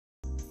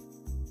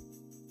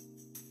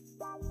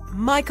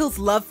Michael's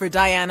love for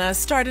Diana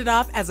started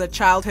off as a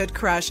childhood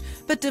crush,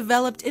 but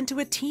developed into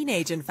a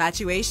teenage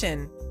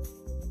infatuation.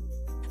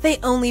 They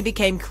only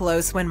became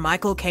close when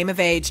Michael came of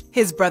age.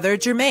 His brother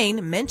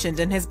Jermaine mentioned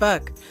in his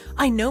book,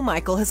 "I know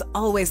Michael has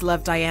always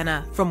loved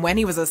Diana. From when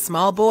he was a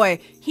small boy,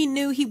 he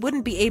knew he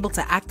wouldn't be able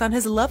to act on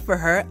his love for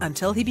her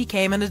until he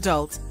became an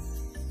adult."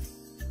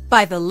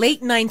 By the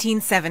late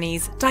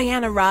 1970s,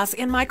 Diana Ross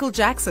and Michael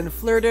Jackson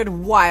flirted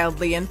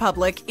wildly in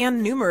public,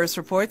 and numerous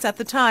reports at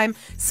the time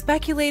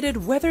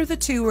speculated whether the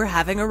two were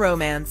having a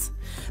romance.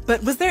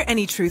 But was there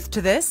any truth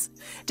to this?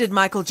 Did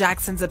Michael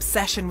Jackson's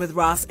obsession with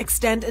Ross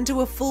extend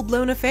into a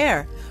full-blown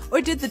affair?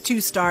 Or did the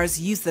two stars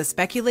use the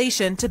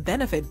speculation to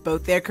benefit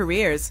both their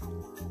careers?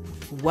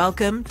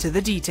 Welcome to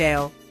the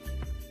detail.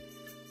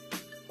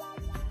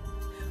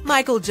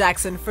 Michael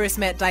Jackson first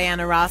met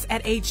Diana Ross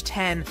at age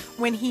 10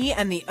 when he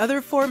and the other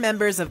 4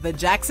 members of the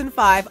Jackson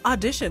 5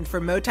 auditioned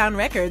for Motown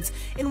Records,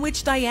 in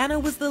which Diana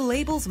was the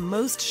label's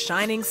most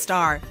shining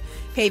star.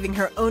 Paving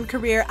her own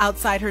career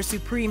outside her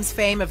Supremes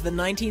fame of the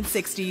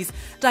 1960s,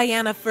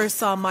 Diana first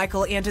saw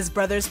Michael and his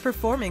brothers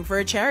performing for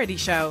a charity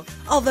show.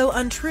 Although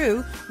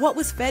untrue, what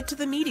was fed to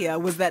the media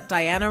was that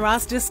Diana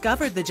Ross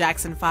discovered the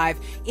Jackson 5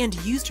 and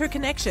used her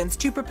connections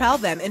to propel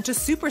them into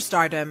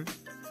superstardom.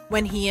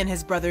 When he and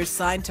his brothers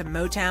signed to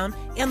Motown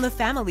and the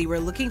family were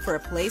looking for a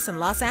place in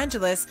Los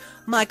Angeles,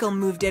 Michael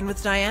moved in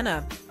with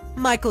Diana.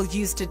 Michael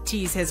used to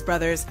tease his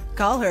brothers,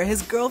 call her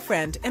his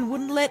girlfriend, and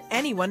wouldn't let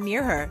anyone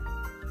near her.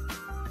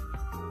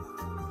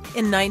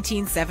 In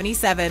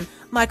 1977,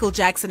 Michael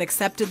Jackson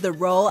accepted the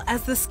role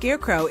as the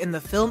Scarecrow in the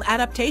film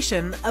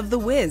adaptation of The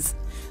Wiz.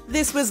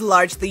 This was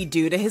largely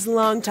due to his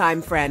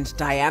longtime friend,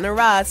 Diana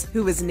Ross,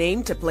 who was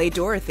named to play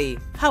Dorothy.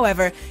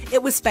 However,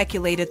 it was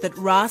speculated that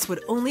Ross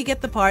would only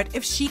get the part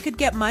if she could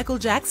get Michael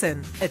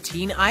Jackson, a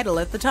teen idol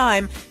at the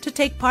time, to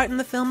take part in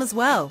the film as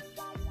well.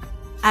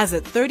 As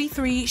at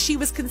 33, she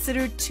was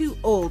considered too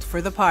old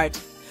for the part.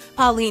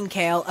 Pauline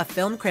Kael, a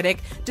film critic,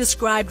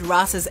 described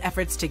Ross's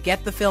efforts to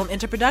get the film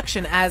into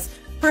production as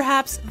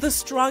perhaps the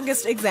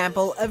strongest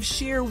example of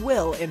sheer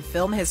will in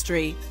film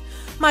history.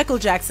 Michael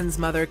Jackson's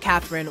mother,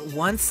 Catherine,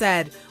 once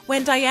said,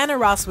 when Diana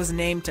Ross was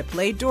named to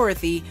play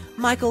Dorothy,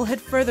 Michael had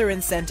further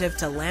incentive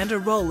to land a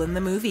role in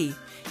the movie.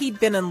 He'd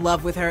been in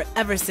love with her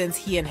ever since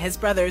he and his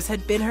brothers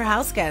had been her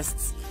house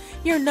guests.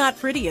 "You're not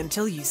pretty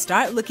until you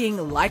start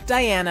looking like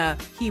Diana,"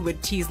 he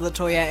would tease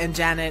LaToya and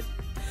Janet.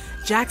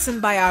 Jackson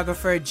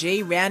biographer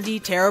J. Randy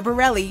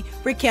Taraborelli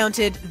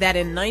recounted that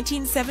in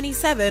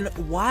 1977,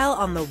 while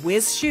on the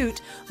Wiz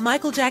shoot,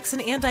 Michael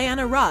Jackson and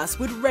Diana Ross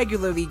would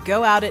regularly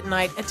go out at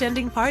night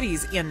attending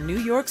parties in New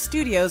York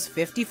Studio's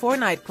 54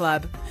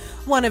 nightclub.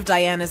 One of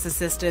Diana's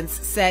assistants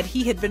said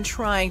he had been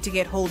trying to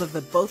get hold of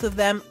the both of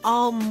them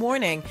all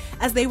morning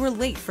as they were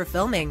late for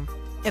filming.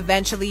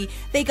 Eventually,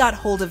 they got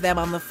hold of them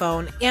on the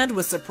phone and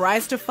was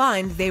surprised to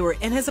find they were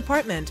in his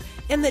apartment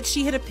and that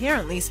she had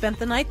apparently spent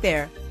the night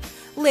there.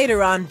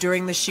 Later on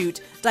during the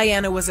shoot,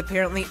 Diana was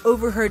apparently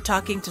overheard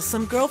talking to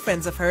some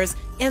girlfriends of hers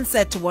and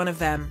said to one of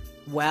them,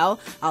 "Well,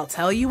 I'll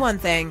tell you one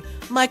thing,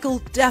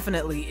 Michael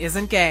definitely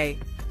isn't gay."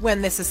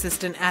 When this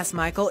assistant asked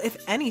Michael if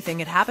anything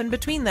had happened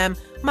between them,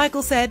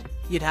 Michael said,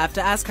 "You'd have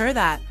to ask her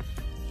that."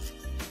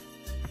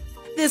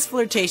 This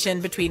flirtation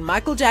between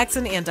Michael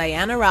Jackson and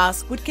Diana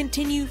Ross would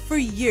continue for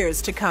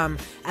years to come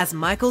as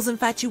Michael's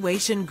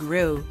infatuation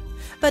grew.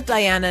 But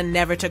Diana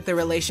never took the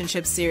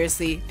relationship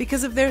seriously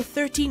because of their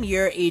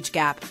 13-year age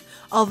gap.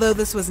 Although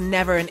this was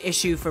never an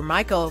issue for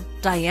Michael,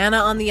 Diana,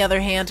 on the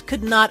other hand,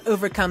 could not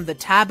overcome the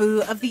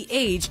taboo of the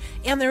age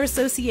and their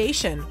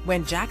association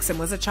when Jackson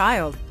was a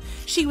child.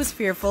 She was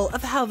fearful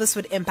of how this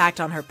would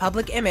impact on her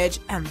public image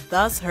and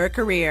thus her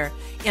career,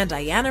 and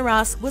Diana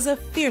Ross was a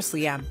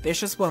fiercely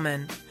ambitious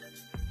woman.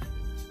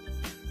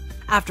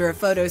 After a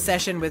photo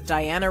session with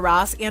Diana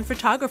Ross and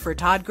photographer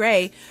Todd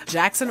Gray,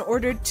 Jackson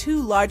ordered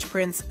 2 large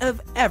prints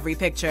of every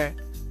picture.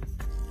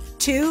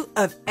 2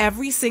 of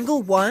every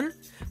single one?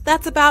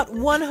 That's about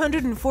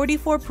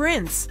 144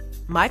 prints.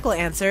 Michael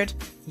answered,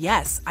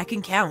 "Yes, I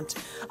can count.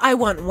 I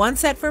want 1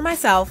 set for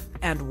myself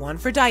and 1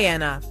 for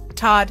Diana.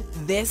 Todd,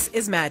 this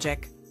is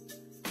magic."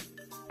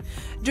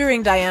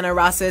 During Diana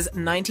Ross's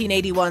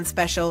 1981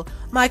 special,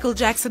 Michael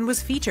Jackson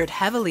was featured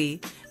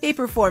heavily. They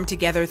performed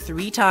together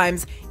 3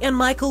 times, and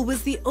Michael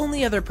was the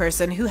only other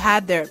person who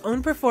had their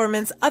own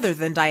performance other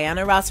than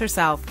Diana Ross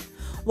herself.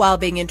 While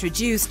being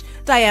introduced,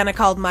 Diana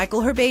called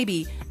Michael her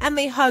baby, and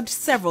they hugged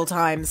several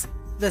times.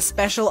 The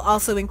special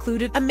also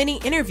included a mini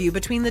interview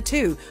between the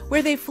two,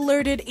 where they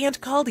flirted and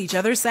called each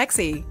other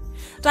sexy.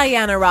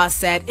 Diana Ross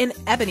said in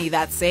Ebony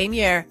that same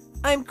year,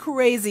 "I'm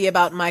crazy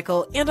about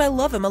Michael, and I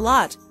love him a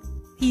lot.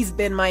 He's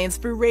been my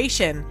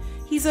inspiration.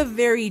 He's a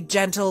very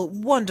gentle,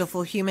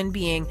 wonderful human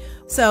being,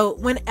 so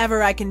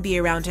whenever I can be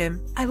around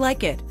him, I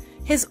like it.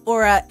 His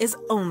aura is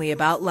only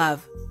about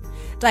love."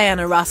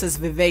 Diana Ross's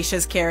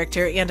vivacious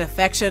character and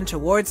affection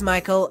towards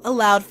Michael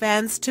allowed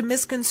fans to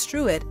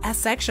misconstrue it as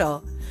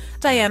sexual.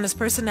 Diana's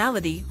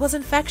personality was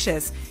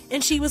infectious,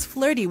 and she was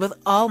flirty with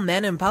all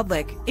men in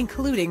public,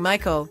 including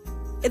Michael.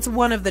 It's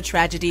one of the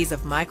tragedies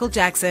of Michael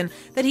Jackson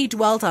that he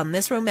dwelt on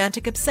this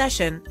romantic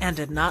obsession and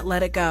did not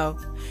let it go.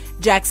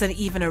 Jackson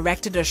even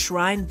erected a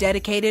shrine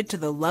dedicated to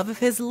the love of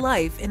his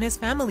life in his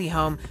family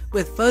home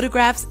with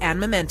photographs and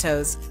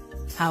mementos.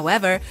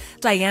 However,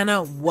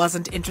 Diana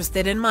wasn't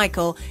interested in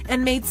Michael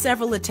and made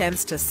several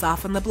attempts to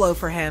soften the blow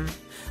for him.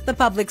 The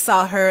public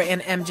saw her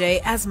and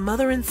MJ as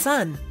mother and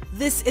son.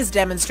 This is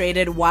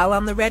demonstrated while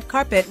on the red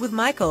carpet with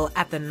Michael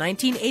at the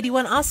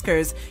 1981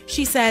 Oscars.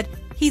 She said,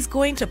 "He's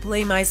going to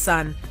play my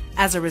son."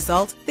 As a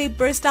result, they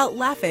burst out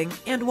laughing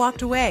and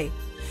walked away.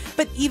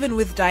 But even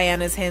with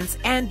Diana's hints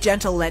and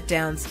gentle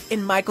letdowns,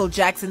 in Michael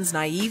Jackson's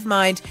naive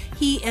mind,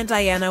 he and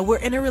Diana were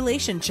in a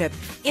relationship,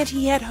 and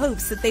he had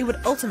hopes that they would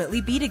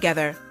ultimately be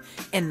together.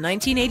 In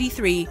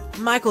 1983,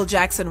 Michael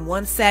Jackson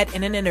once said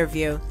in an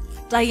interview,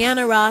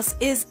 "Diana Ross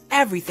is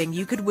everything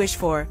you could wish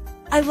for.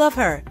 I love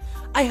her.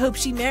 I hope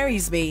she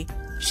marries me.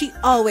 She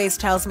always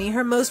tells me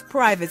her most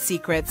private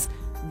secrets.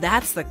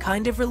 That's the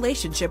kind of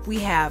relationship we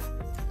have."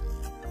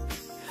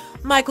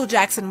 Michael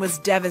Jackson was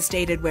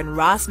devastated when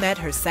Ross met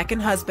her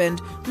second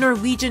husband,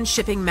 Norwegian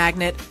shipping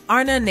magnate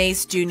Arne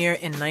Naess Jr.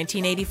 in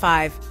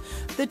 1985.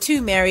 The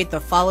two married the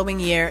following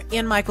year,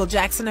 and Michael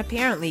Jackson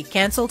apparently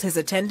canceled his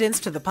attendance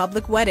to the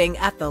public wedding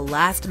at the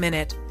last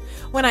minute.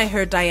 When I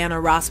heard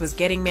Diana Ross was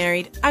getting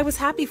married, I was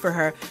happy for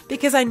her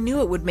because I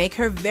knew it would make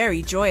her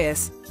very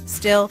joyous.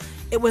 Still,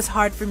 it was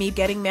hard for me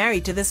getting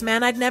married to this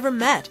man I'd never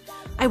met.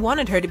 I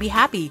wanted her to be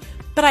happy,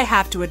 but I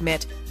have to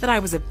admit that I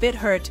was a bit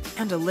hurt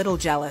and a little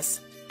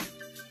jealous.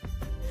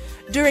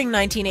 During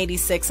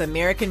 1986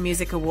 American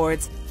Music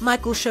Awards,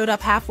 Michael showed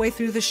up halfway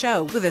through the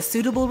show with a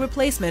suitable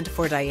replacement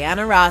for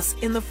Diana Ross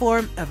in the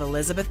form of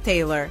Elizabeth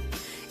Taylor.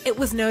 It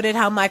was noted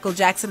how Michael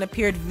Jackson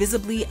appeared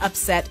visibly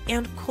upset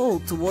and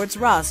cold towards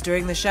Ross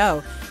during the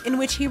show, in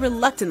which he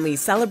reluctantly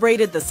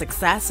celebrated the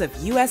success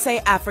of USA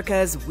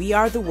Africa's We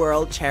Are the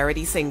World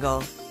charity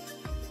single.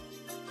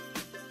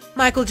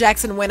 Michael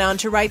Jackson went on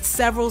to write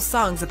several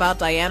songs about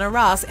Diana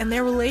Ross and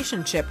their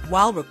relationship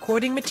while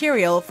recording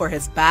material for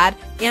his Bad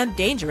and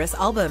Dangerous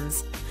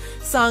albums.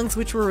 Songs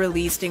which were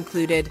released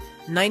included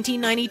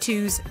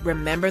 1992's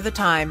Remember the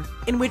Time,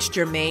 in which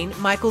Jermaine,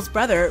 Michael's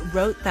brother,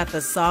 wrote that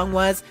the song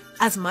was,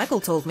 as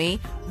Michael told me,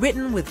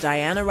 written with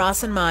Diana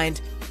Ross in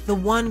mind, the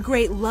one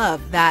great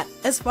love that,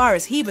 as far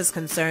as he was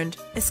concerned,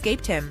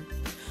 escaped him.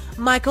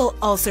 Michael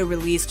also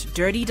released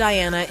Dirty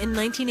Diana in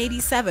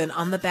 1987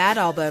 on the Bad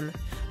album.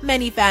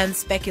 Many fans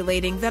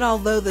speculating that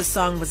although the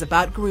song was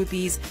about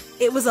groupies,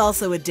 it was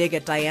also a dig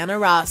at Diana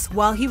Ross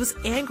while he was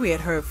angry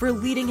at her for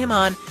leading him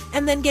on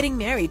and then getting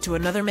married to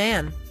another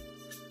man.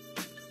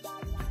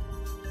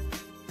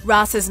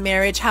 Ross's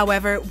marriage,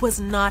 however, was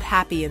not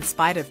happy in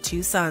spite of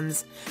two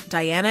sons.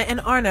 Diana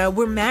and Arne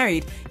were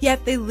married,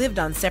 yet they lived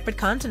on separate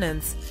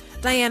continents.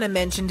 Diana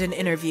mentioned in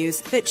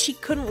interviews that she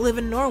couldn't live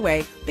in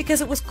Norway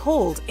because it was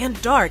cold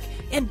and dark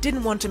and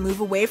didn't want to move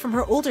away from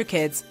her older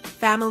kids,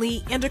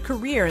 family, and a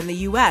career in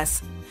the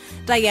US.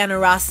 Diana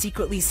Ross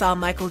secretly saw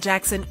Michael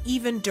Jackson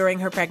even during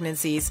her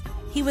pregnancies.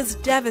 He was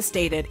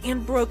devastated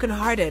and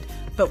brokenhearted,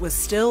 but was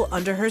still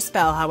under her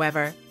spell,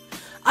 however.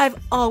 "I've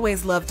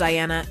always loved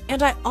Diana,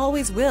 and I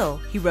always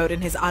will," he wrote in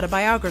his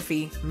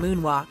autobiography,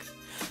 Moonwalk.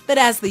 But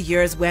as the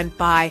years went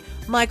by,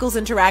 Michael's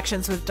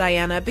interactions with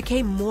Diana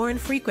became more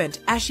infrequent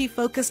as she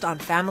focused on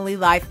family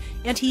life,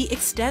 and he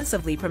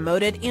extensively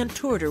promoted and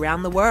toured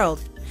around the world.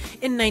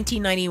 In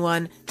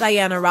 1991,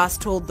 Diana Ross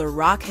told the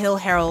Rock Hill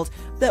Herald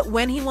that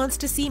when he wants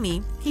to see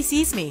me, he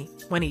sees me.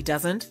 When he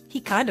doesn't, he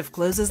kind of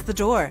closes the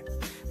door.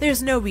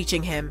 There's no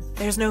reaching him.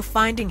 There's no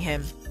finding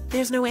him.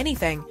 There's no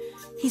anything.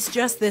 He's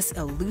just this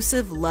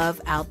elusive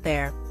love out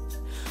there.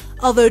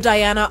 Although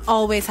Diana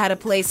always had a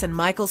place in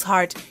Michael's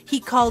heart, he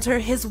called her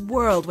his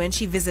world when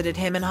she visited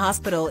him in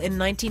hospital in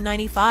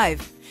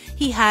 1995.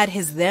 He had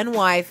his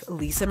then-wife,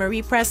 Lisa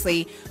Marie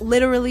Presley,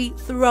 literally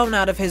thrown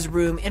out of his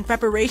room in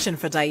preparation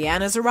for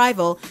Diana's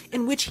arrival,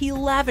 in which he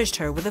lavished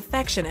her with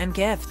affection and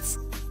gifts.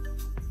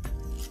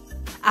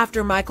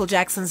 After Michael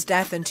Jackson's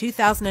death in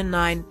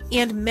 2009,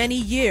 and many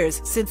years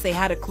since they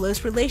had a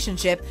close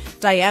relationship,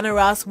 Diana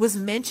Ross was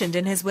mentioned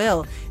in his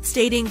will,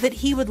 stating that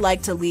he would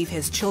like to leave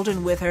his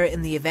children with her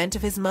in the event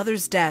of his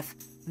mother's death.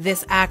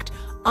 This act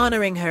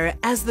honoring her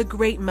as the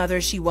great mother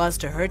she was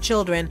to her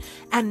children,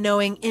 and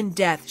knowing in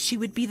death she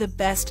would be the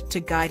best to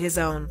guide his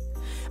own.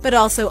 But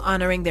also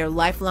honoring their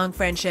lifelong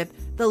friendship,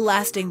 the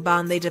lasting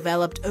bond they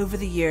developed over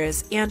the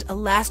years, and a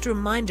last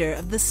reminder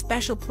of the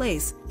special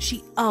place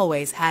she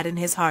always had in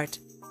his heart.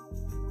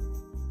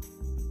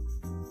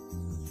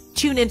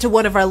 Tune into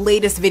one of our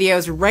latest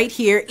videos right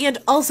here, and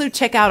also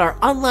check out our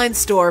online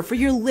store for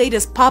your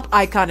latest pop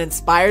icon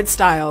inspired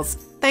styles.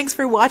 Thanks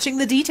for watching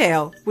The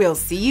Detail. We'll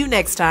see you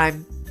next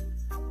time.